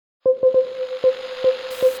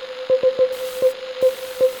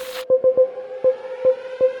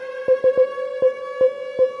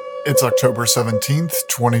It's October 17th,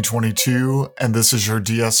 2022, and this is your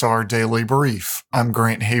DSR Daily Brief. I'm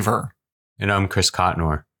Grant Haver. And I'm Chris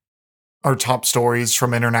Cotnor. Our top stories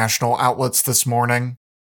from international outlets this morning.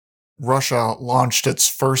 Russia launched its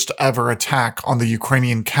first ever attack on the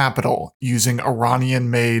Ukrainian capital using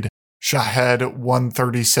Iranian-made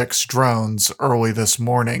Shahed-136 drones early this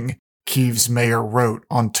morning, Kyiv's mayor wrote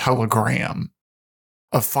on Telegram.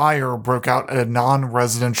 A fire broke out at a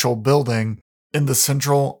non-residential building in the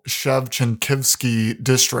central Shevchenkivsky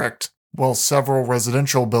district, while several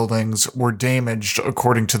residential buildings were damaged,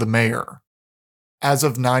 according to the mayor. As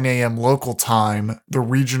of 9 a.m. local time, the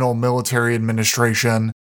regional military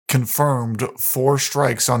administration confirmed 4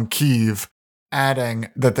 strikes on Kyiv, adding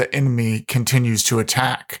that the enemy continues to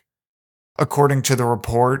attack. According to the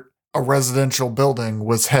report, a residential building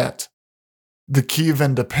was hit. The Kyiv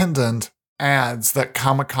Independent adds that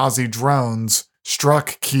kamikaze drones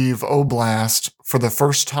struck Kyiv Oblast for the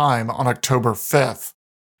first time on October 5th,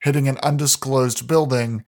 hitting an undisclosed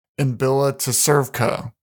building in Bila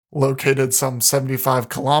Tservka, located some 75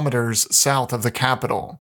 kilometers south of the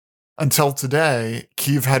capital. Until today,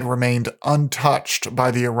 Kyiv had remained untouched by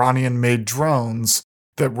the Iranian-made drones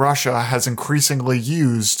that Russia has increasingly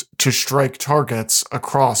used to strike targets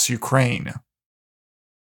across Ukraine.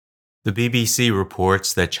 The BBC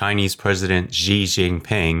reports that Chinese President Xi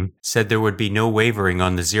Jinping said there would be no wavering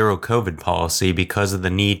on the zero-COVID policy because of the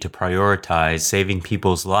need to prioritize saving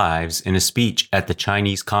people's lives in a speech at the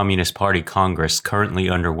Chinese Communist Party Congress currently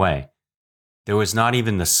underway. There was not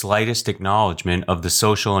even the slightest acknowledgement of the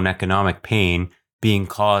social and economic pain being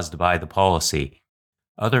caused by the policy.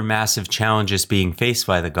 Other massive challenges being faced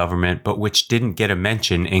by the government, but which didn't get a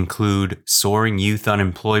mention, include soaring youth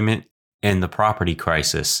unemployment and the property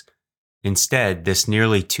crisis. Instead, this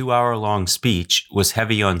nearly 2-hour-long speech was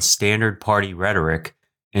heavy on standard party rhetoric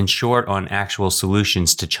and short on actual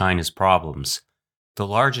solutions to China's problems. The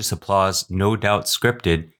largest applause, no doubt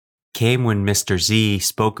scripted, came when Mr. Xi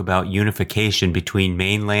spoke about unification between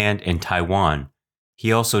mainland and Taiwan.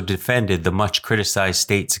 He also defended the much-criticized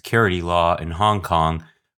state security law in Hong Kong,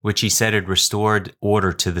 which he said had restored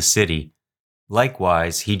order to the city.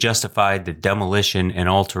 Likewise, he justified the demolition and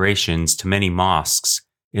alterations to many mosques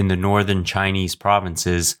in the northern Chinese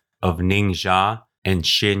provinces of Ningxia and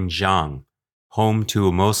Xinjiang, home to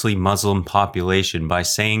a mostly Muslim population, by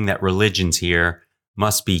saying that religions here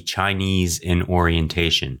must be Chinese in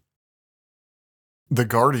orientation. The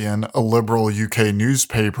Guardian, a liberal UK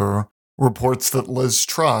newspaper, reports that Liz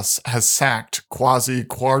Truss has sacked Kwasi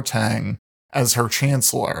Kwarteng as her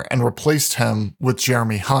chancellor and replaced him with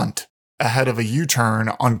Jeremy Hunt, ahead of a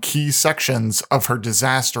U-turn on key sections of her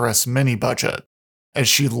disastrous mini-budget, as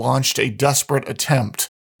she launched a desperate attempt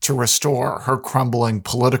to restore her crumbling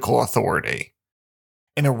political authority.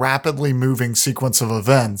 In a rapidly moving sequence of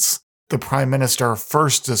events, the Prime Minister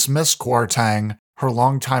first dismissed Kwarteng, her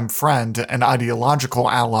longtime friend and ideological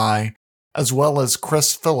ally, as well as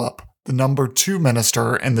Chris Philip, the number 2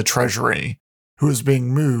 minister in the Treasury, who is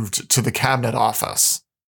being moved to the Cabinet Office.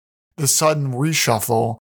 The sudden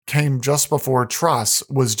reshuffle came just before Truss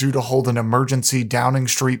was due to hold an emergency Downing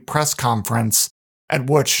Street press conference at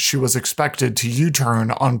which she was expected to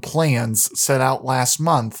U-turn on plans set out last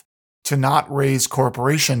month to not raise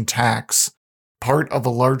corporation tax, part of a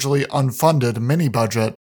largely unfunded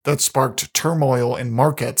mini-budget that sparked turmoil in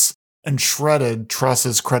markets and shredded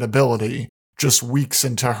Truss's credibility just weeks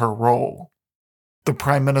into her role. The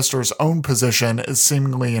Prime Minister's own position is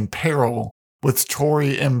seemingly in peril, with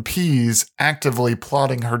Tory MPs actively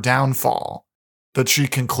plotting her downfall, that she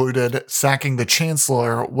concluded sacking the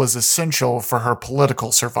Chancellor was essential for her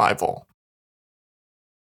political survival.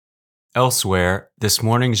 Elsewhere, this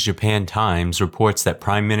morning's Japan Times reports that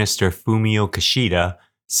Prime Minister Fumio Kishida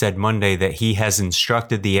said Monday that he has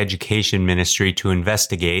instructed the Education Ministry to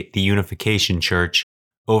investigate the Unification Church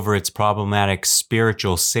over its problematic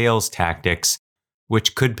spiritual sales tactics,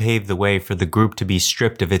 which could pave the way for the group to be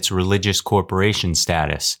stripped of its religious corporation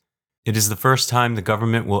status. It is the first time the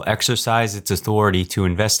government will exercise its authority to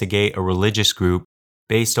investigate a religious group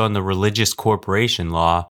based on the Religious Corporation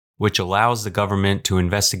Law, which allows the government to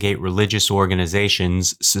investigate religious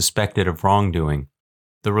organizations suspected of wrongdoing.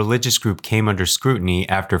 The religious group came under scrutiny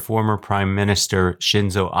after former Prime Minister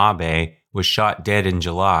Shinzo Abe was shot dead in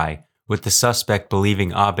July, with the suspect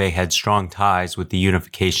believing Abe had strong ties with the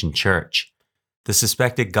Unification Church. The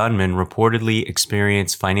suspected gunman reportedly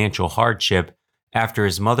experienced financial hardship after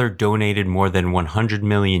his mother donated more than 100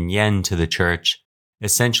 million yen to the church,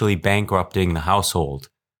 essentially bankrupting the household.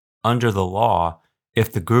 Under the law,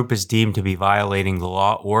 if the group is deemed to be violating the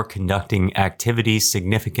law or conducting activities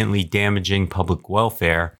significantly damaging public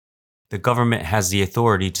welfare, the government has the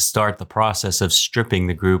authority to start the process of stripping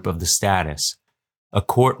the group of the status. A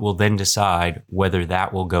court will then decide whether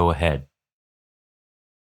that will go ahead.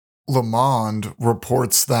 Le Monde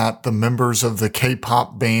reports that the members of the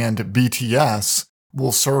K-pop band BTS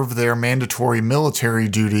will serve their mandatory military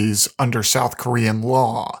duties under South Korean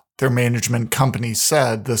law, their management company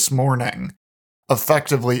said this morning,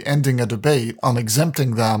 effectively ending a debate on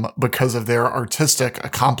exempting them because of their artistic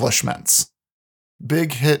accomplishments.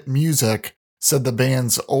 Big Hit Music said the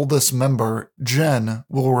band's oldest member, Jin,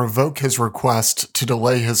 will revoke his request to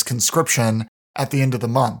delay his conscription at the end of the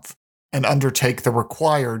month and undertake the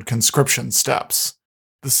required conscription steps.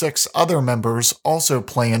 The 6 other members also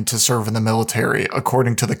plan to serve in the military,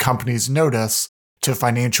 according to the company's notice to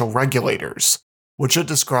financial regulators, which it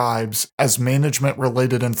describes as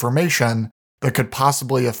management-related information that could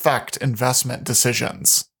possibly affect investment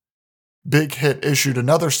decisions. Big Hit issued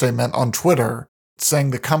another statement on Twitter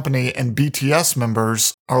saying the company and BTS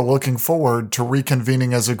members are looking forward to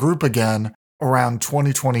reconvening as a group again around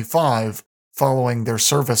 2025 following their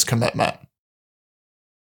service commitment.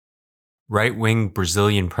 Right-wing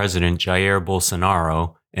Brazilian President Jair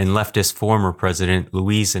Bolsonaro and leftist former President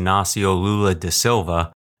Luiz Inácio Lula da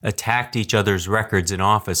Silva attacked each other's records in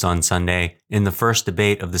office on Sunday in the first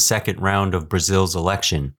debate of the second round of Brazil's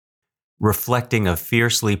election. Reflecting a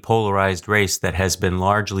fiercely polarized race that has been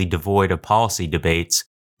largely devoid of policy debates,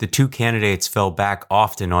 the two candidates fell back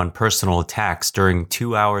often on personal attacks during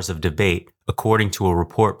 2 hours of debate, according to a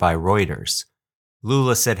report by Reuters.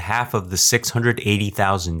 Lula said half of the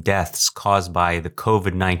 680,000 deaths caused by the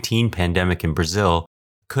COVID-19 pandemic in Brazil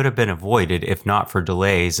could have been avoided if not for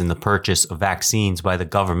delays in the purchase of vaccines by the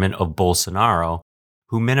government of Bolsonaro,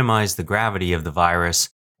 who minimized the gravity of the virus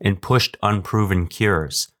and pushed unproven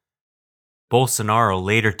cures. Bolsonaro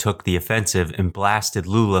later took the offensive and blasted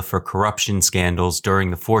Lula for corruption scandals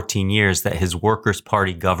during the 14 years that his Workers'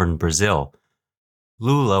 Party governed Brazil.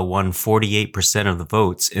 Lula won 48% of the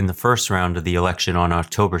votes in the first round of the election on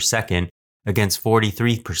October 2nd against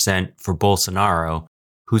 43% for Bolsonaro,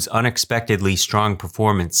 whose unexpectedly strong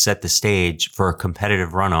performance set the stage for a competitive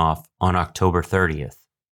runoff on October 30th.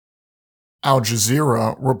 Al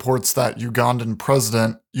Jazeera reports that Ugandan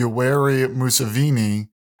President Yoweri Museveni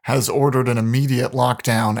has ordered an immediate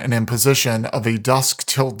lockdown and imposition of a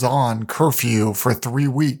dusk-till-dawn curfew for 3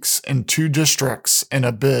 weeks in 2 districts in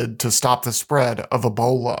a bid to stop the spread of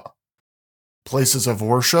Ebola. Places of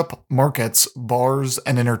worship, markets, bars,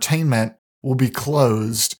 and entertainment will be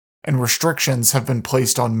closed, and restrictions have been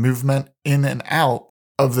placed on movement in and out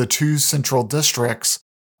of the 2 central districts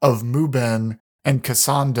of Mubin and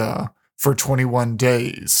Kasanda for 21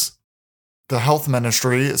 days. The health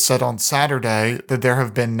ministry said on Saturday that there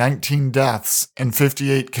have been 19 deaths and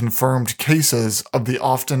 58 confirmed cases of the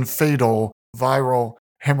often fatal viral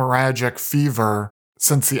hemorrhagic fever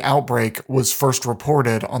since the outbreak was first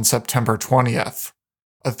reported on September 20th.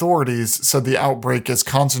 Authorities said the outbreak is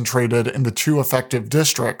concentrated in the 2 affected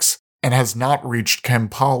districts and has not reached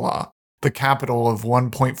Kampala, the capital of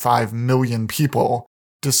 1.5 million people,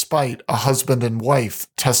 despite a husband and wife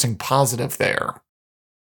testing positive there.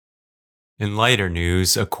 In lighter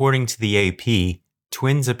news, according to the AP,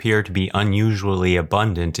 twins appear to be unusually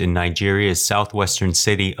abundant in Nigeria's southwestern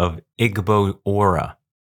city of Igbo-Ora.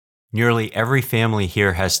 Nearly every family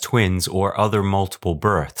here has twins or other multiple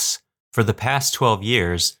births. For the past 12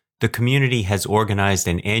 years, the community has organized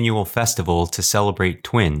an annual festival to celebrate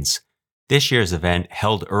twins. This year's event,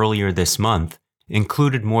 held earlier this month,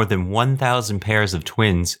 included more than 1,000 pairs of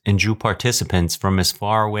twins and drew participants from as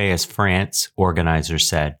far away as France, organizers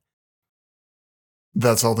said.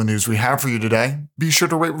 That's all the news we have for you today. Be sure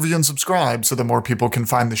to rate, review, and subscribe so that more people can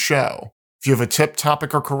find the show. If you have a tip,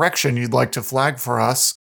 topic, or correction you'd like to flag for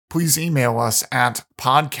us, please email us at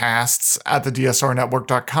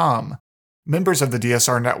podcasts@thedsrnetwork.com. Members of the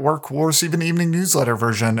DSR Network will receive an evening newsletter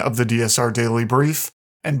version of the DSR Daily Brief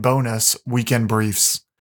and bonus weekend briefs.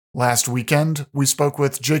 Last weekend, we spoke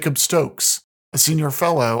with Jacob Stokes, a senior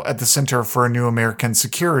fellow at the Center for a New American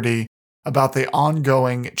Security, about the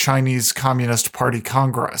ongoing Chinese Communist Party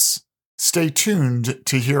Congress. Stay tuned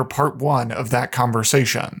to hear part 1 of that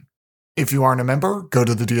conversation. If you aren't a member, go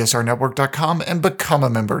to thedsrnetwork.com and become a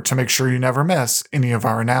member to make sure you never miss any of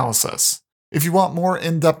our analysis. If you want more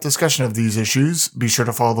in-depth discussion of these issues, be sure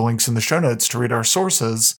to follow the links in the show notes to read our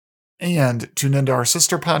sources and tune into our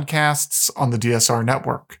sister podcasts on the DSR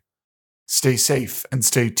Network. Stay safe and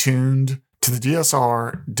stay tuned to the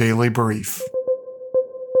DSR Daily Brief.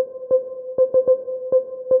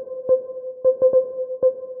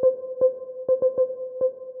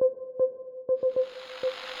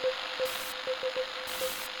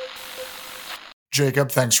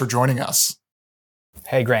 Jacob, thanks for joining us.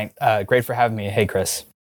 Hey, Grant. Great for having me. Hey, Chris.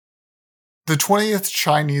 The 20th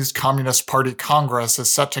Chinese Communist Party Congress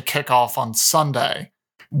is set to kick off on Sunday.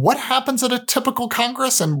 What happens at a typical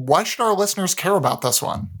Congress, and why should our listeners care about this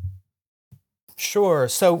one? Sure.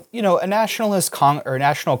 So, a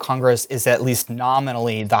National Congress is at least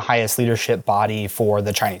nominally the highest leadership body for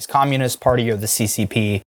the Chinese Communist Party, or the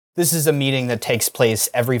CCP. This is a meeting that takes place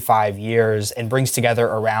every 5 years and brings together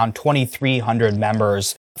around 2,300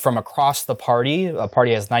 members from across the party. The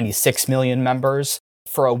party has 96 million members,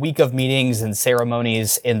 for a week of meetings and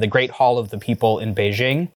ceremonies in the Great Hall of the People in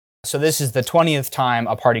Beijing. So this is the 20th time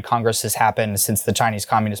a party congress has happened since the Chinese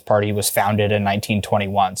Communist Party was founded in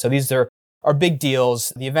 1921. So these are big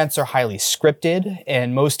deals. The events are highly scripted,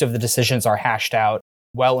 and most of the decisions are hashed out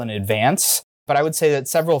well in advance. But I would say that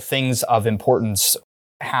several things of importance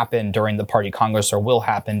happen during the party congress, or will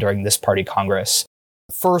happen during this party congress.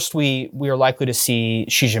 First, we are likely to see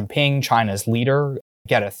Xi Jinping, China's leader,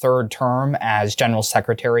 get a third term as General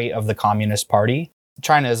Secretary of the Communist Party.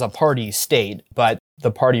 China is a party state, but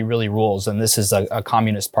the party really rules, and this is a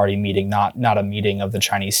Communist Party meeting, not a meeting of the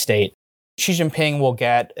Chinese state. Xi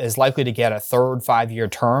Jinping is likely to get a third 5-year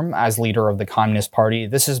term as leader of the Communist Party.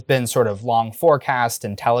 This has been sort of long forecast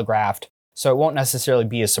and telegraphed, so it won't necessarily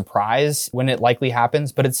be a surprise when it likely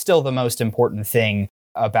happens, but it's still the most important thing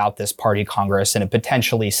about this party congress, and it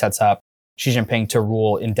potentially sets up Xi Jinping to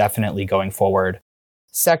rule indefinitely going forward.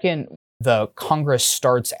 Second, the Congress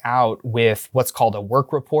starts out with what's called a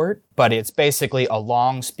work report, but it's basically a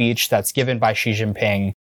long speech that's given by Xi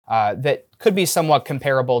Jinping that could be somewhat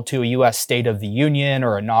comparable to a U.S. State of the Union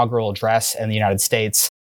or inaugural address in the United States.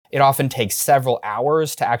 It often takes several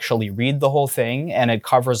hours to actually read the whole thing, and it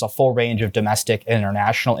covers a full range of domestic and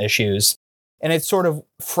international issues. And it sort of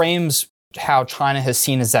frames how China has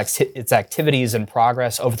seen its activities and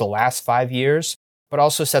progress over the last 5 years, but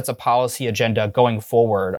also sets a policy agenda going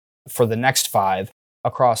forward for the next 5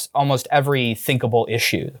 across almost every thinkable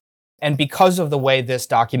issue. And because of the way this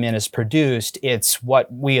document is produced, it's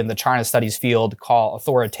what we in the China studies field call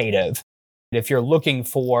authoritative. If you're looking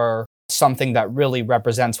for something that really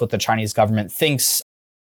represents what the Chinese government thinks,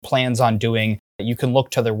 plans on doing, you can look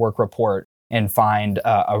to their work report and find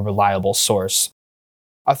a reliable source.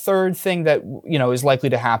 A third thing that is likely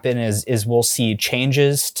to happen is we'll see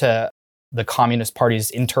changes to the Communist Party's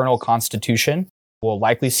internal constitution. We'll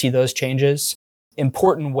likely see those changes.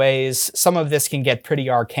 Important ways, some of this can get pretty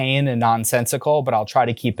arcane and nonsensical, but I'll try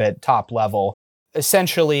to keep it top level.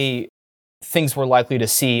 Essentially, things we're likely to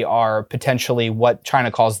see are potentially what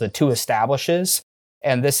China calls the two establishes.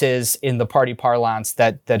 And this is, in the party parlance,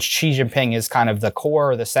 that Xi Jinping is kind of the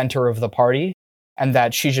core or the center of the party, and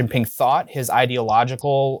that Xi Jinping thought, his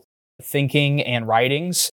ideological thinking and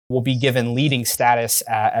writings, will be given leading status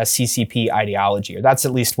as CCP ideology, or that's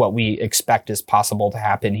at least what we expect is possible to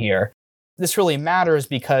happen here. This really matters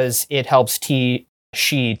because it helps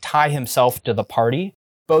Xi tie himself to the party,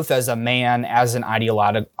 both as a man, as an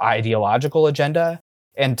ideological agenda,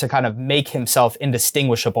 and to kind of make himself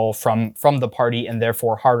indistinguishable from the party and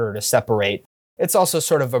therefore harder to separate. It's also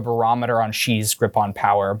sort of a barometer on Xi's grip on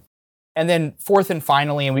power. And then fourth and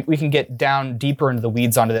finally, and we can get down deeper into the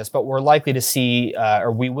weeds onto this, but we're likely to see,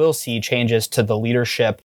 or we will see, changes to the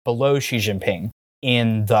leadership below Xi Jinping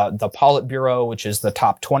in the Politburo, which is the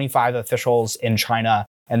top 25 officials in China,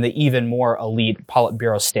 and the even more elite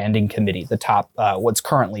Politburo Standing Committee, the top, what's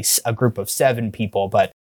currently a group of 7 people,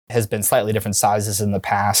 but has been slightly different sizes in the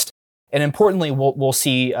past. And importantly, we'll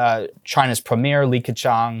see China's premier, Li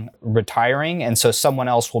Keqiang, retiring, and so someone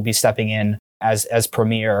else will be stepping in as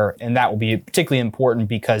premier, and that will be particularly important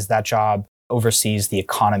because that job oversees the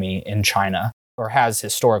economy in China, or has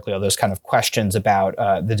historically. There's kind of questions about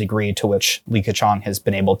the degree to which Li Keqiang has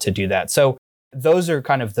been able to do that. So those are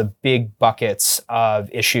kind of the big buckets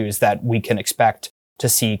of issues that we can expect to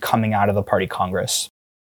see coming out of the party congress.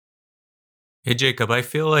 Hey, Jacob, I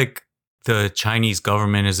feel like the Chinese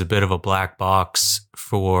government is a bit of a black box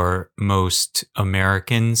for most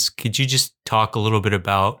Americans. Could you just talk a little bit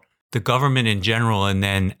about the government in general, and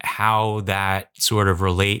then how that sort of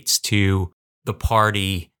relates to the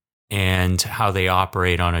party and how they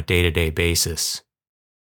operate on a day-to-day basis?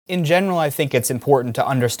 In general, I think it's important to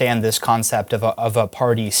understand this concept of a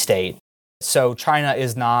party state. So China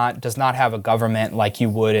does not have a government like you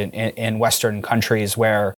would in Western countries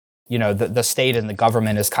where the state and the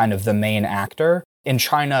government is kind of the main actor. In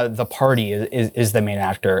China, the party is the main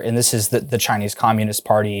actor, and this is the Chinese Communist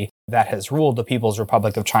Party that has ruled the People's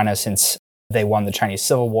Republic of China since they won the Chinese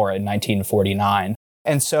Civil War in 1949.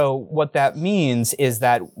 And so what that means is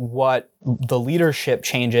that what the leadership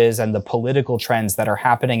changes and the political trends that are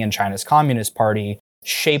happening in China's Communist Party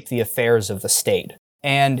shape the affairs of the state.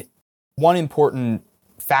 And one important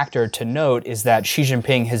factor to note is that Xi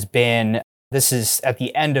Jinping this is at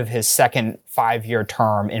the end of his second 5-year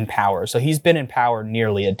term in power. So he's been in power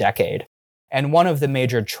nearly a decade. And one of the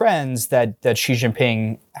major trends that Xi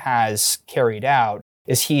Jinping has carried out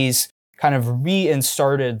is he's kind of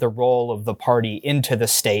reinserted the role of the party into the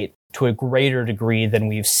state to a greater degree than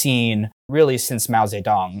we've seen really since Mao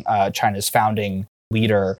Zedong, China's founding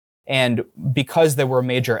leader. And because there were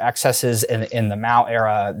major excesses in the Mao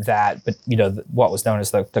era what was known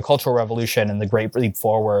as the Cultural Revolution and the Great Leap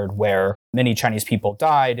Forward, where many Chinese people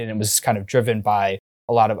died, and it was kind of driven by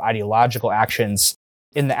a lot of ideological actions.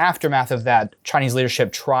 In the aftermath of that, Chinese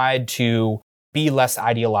leadership tried to be less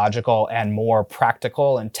ideological and more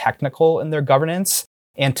practical and technical in their governance,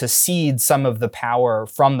 and to cede some of the power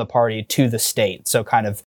from the party to the state. So kind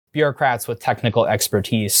of bureaucrats with technical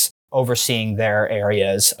expertise overseeing their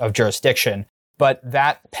areas of jurisdiction. But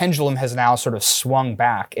that pendulum has now sort of swung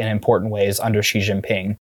back in important ways under Xi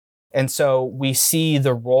Jinping. And so we see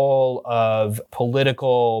the role of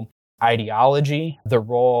political ideology, the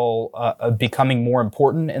role of becoming more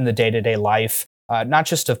important in the day-to-day life, not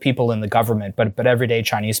just of people in the government, but everyday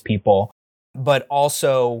Chinese people, but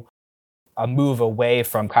also a move away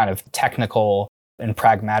from kind of technical and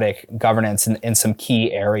pragmatic governance in some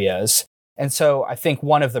key areas. And so I think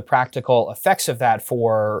one of the practical effects of that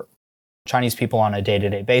for Chinese people on a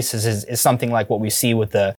day-to-day basis is something like what we see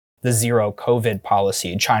with the zero COVID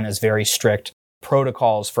policy, China's very strict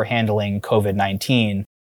protocols for handling COVID-19,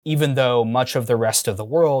 even though much of the rest of the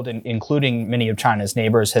world, including many of China's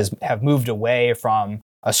neighbors, have moved away from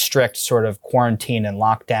a strict sort of quarantine and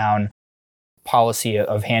lockdown policy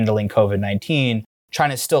of handling COVID-19,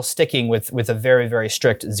 China's still sticking with a very, very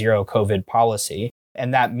strict zero COVID policy.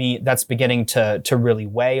 And that's beginning to really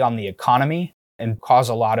weigh on the economy and cause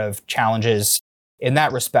a lot of challenges in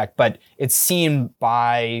that respect. But it's seen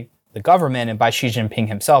by the government and by Xi Jinping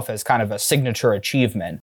himself as kind of a signature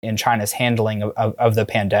achievement in China's handling of the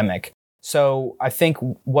pandemic. So I think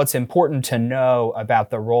what's important to know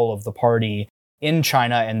about the role of the party in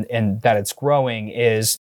China and that it's growing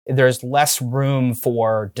is there's less room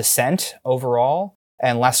for dissent overall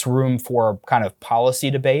and less room for kind of policy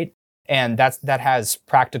debate. And that has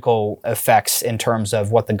practical effects in terms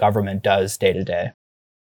of what the government does day to day.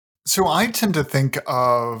 So I tend to think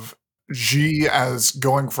of Xi as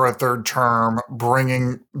going for a third term,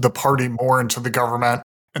 bringing the party more into the government,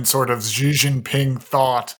 and sort of Xi Jinping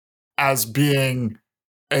thought as being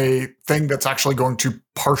a thing that's actually going to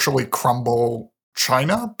partially crumble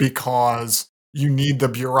China because you need the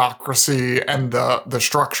bureaucracy and the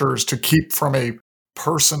structures to keep from a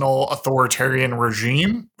personal authoritarian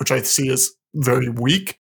regime, which I see as very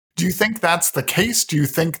weak. Do you think that's the case? Do you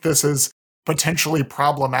think this is potentially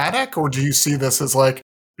problematic? Or do you see this as like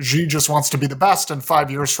Xi just wants to be the best and 5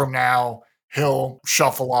 years from now he'll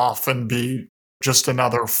shuffle off and be just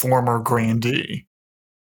another former grandee?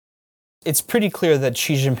 It's pretty clear that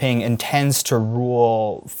Xi Jinping intends to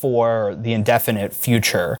rule for the indefinite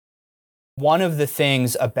future. One of the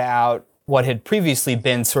things about what had previously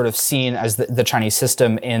been sort of seen as the Chinese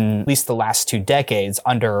system in at least the last 2 decades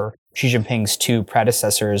under Xi Jinping's 2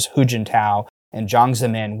 predecessors, Hu Jintao and Jiang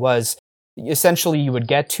Zemin, was essentially you would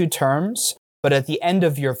get 2 terms, but at the end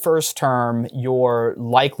of your first term, your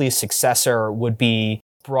likely successor would be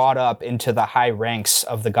brought up into the high ranks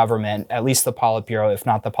of the government, at least the Politburo, if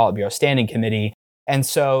not the Politburo Standing Committee, and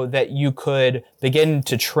so that you could begin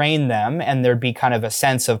to train them and there'd be kind of a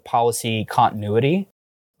sense of policy continuity.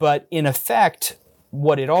 But in effect,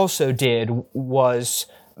 what it also did was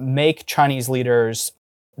make Chinese leaders,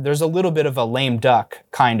 there's a little bit of a lame duck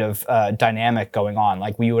kind of dynamic going on,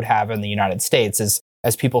 like we would have in the United States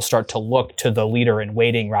as people start to look to the leader in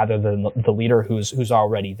waiting rather than the leader who's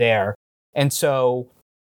already there. And so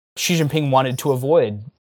Xi Jinping wanted to avoid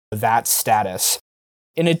that status.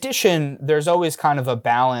 In addition, there's always kind of a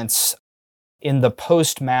balance in the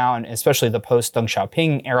post-Mao, and especially the post-Deng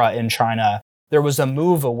Xiaoping era in China. There was a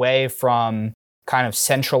move away from kind of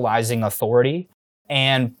centralizing authority.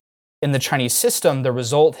 And in the Chinese system, the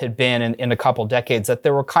result had been in a couple decades that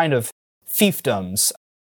there were kind of fiefdoms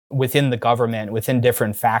within the government, within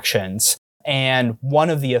different factions. And one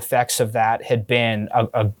of the effects of that had been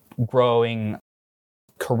a growing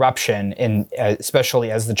corruption,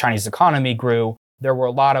 especially as the Chinese economy grew. There were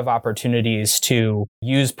a lot of opportunities to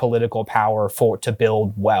use political power to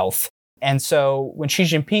build wealth. And so when Xi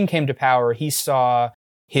Jinping came to power, he saw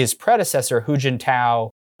his predecessor, Hu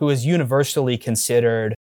Jintao, who was universally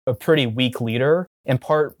considered a pretty weak leader, in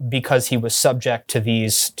part because he was subject to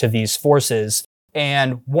these forces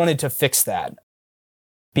and wanted to fix that.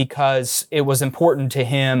 Because it was important to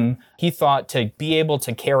him, he thought, to be able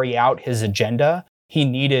to carry out his agenda, he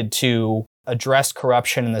needed to address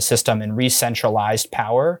corruption in the system and re-centralize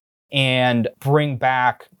power and bring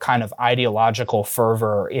back kind of ideological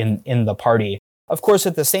fervor in the party. Of course,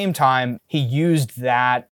 at the same time, he used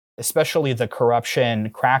that, especially the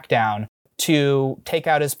corruption crackdown, to take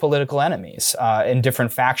out his political enemies in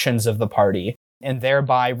different factions of the party, and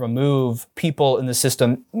thereby remove people in the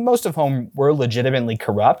system, most of whom were legitimately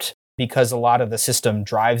corrupt, because a lot of the system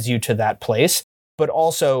drives you to that place, but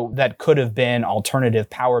also that could have been alternative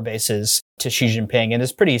power bases to Xi Jinping, and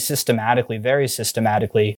has pretty systematically, very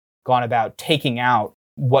systematically, gone about taking out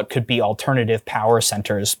what could be alternative power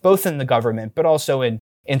centers, both in the government, but also in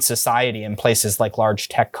society, in places like large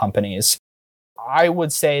tech companies. I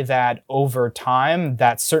would say that over time,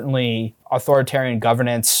 that's certainly authoritarian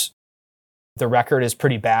governance. The record is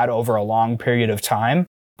pretty bad over a long period of time.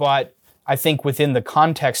 But I think within the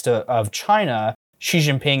context of China, Xi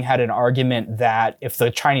Jinping had an argument that if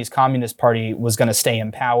the Chinese Communist Party was going to stay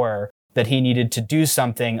in power, that he needed to do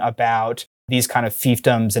something about these kind of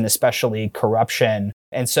fiefdoms and especially corruption.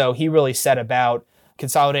 And so he really set about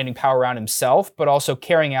consolidating power around himself, but also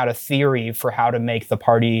carrying out a theory for how to make the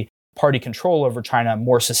party control over China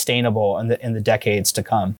more sustainable in the decades to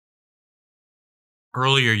come.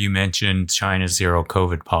 Earlier, you mentioned China's zero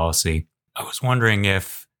COVID policy. I was wondering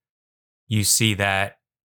if you see that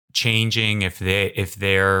changing, if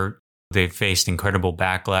they've faced incredible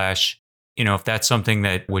backlash, if that's something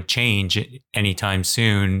that would change anytime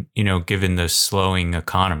soon, given the slowing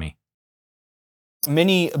economy.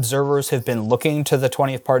 Many observers have been looking to the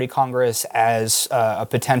 20th Party Congress as a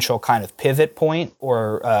potential kind of pivot point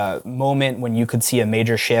or a moment when you could see a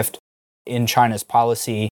major shift in China's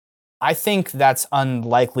policy. I think that's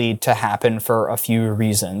unlikely to happen for a few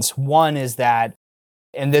reasons. One is that,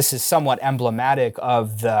 and this is somewhat emblematic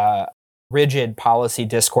of the rigid policy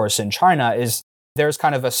discourse in China, is there's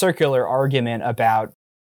kind of a circular argument about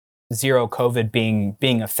zero COVID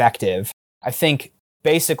being effective. I think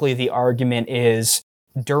basically the argument is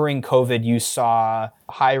during COVID, you saw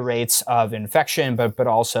high rates of infection, but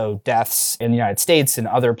also deaths in the United States and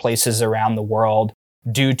other places around the world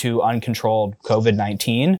due to uncontrolled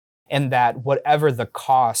COVID-19. And that whatever the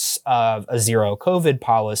costs of a zero COVID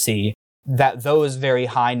policy, that those very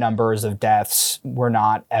high numbers of deaths were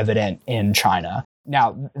not evident in China.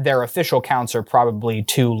 Now, their official counts are probably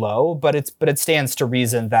too low, but it stands to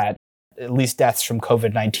reason that at least deaths from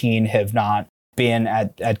COVID-19 have not been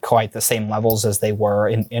at quite the same levels as they were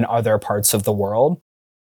in other parts of the world.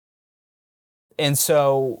 And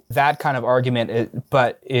so that kind of argument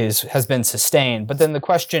has been sustained. But then the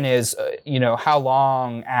question is, how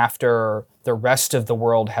long after the rest of the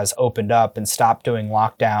world has opened up and stopped doing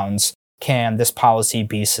lockdowns can this policy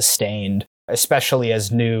be sustained, especially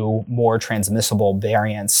as new, more transmissible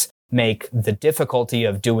variants make the difficulty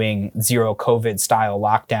of doing zero COVID style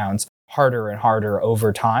lockdowns harder and harder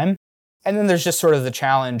over time. And then there's just sort of the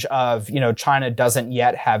challenge of, China doesn't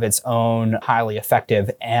yet have its own highly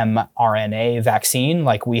effective mRNA vaccine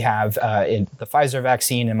like we have in the Pfizer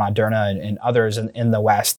vaccine and Moderna and others in the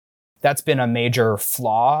West. That's been a major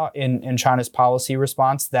flaw in China's policy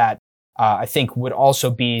response that I think would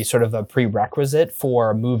also be sort of a prerequisite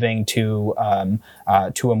for moving to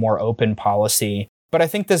a more open policy. But I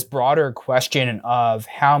think this broader question of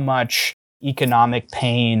how much economic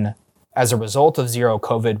pain as a result of zero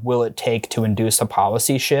COVID will it take to induce a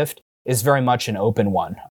policy shift is very much an open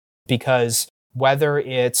one. Because whether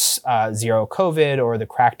it's zero COVID or the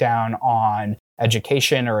crackdown on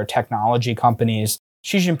education or technology companies,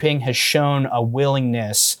 Xi Jinping has shown a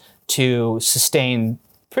willingness to sustain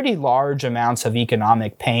pretty large amounts of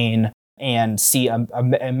economic pain and see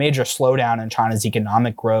a major slowdown in China's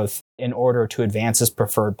economic growth in order to advance his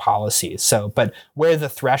preferred policies. But where the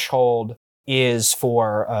threshold is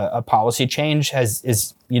for a policy change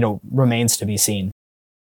remains to be seen.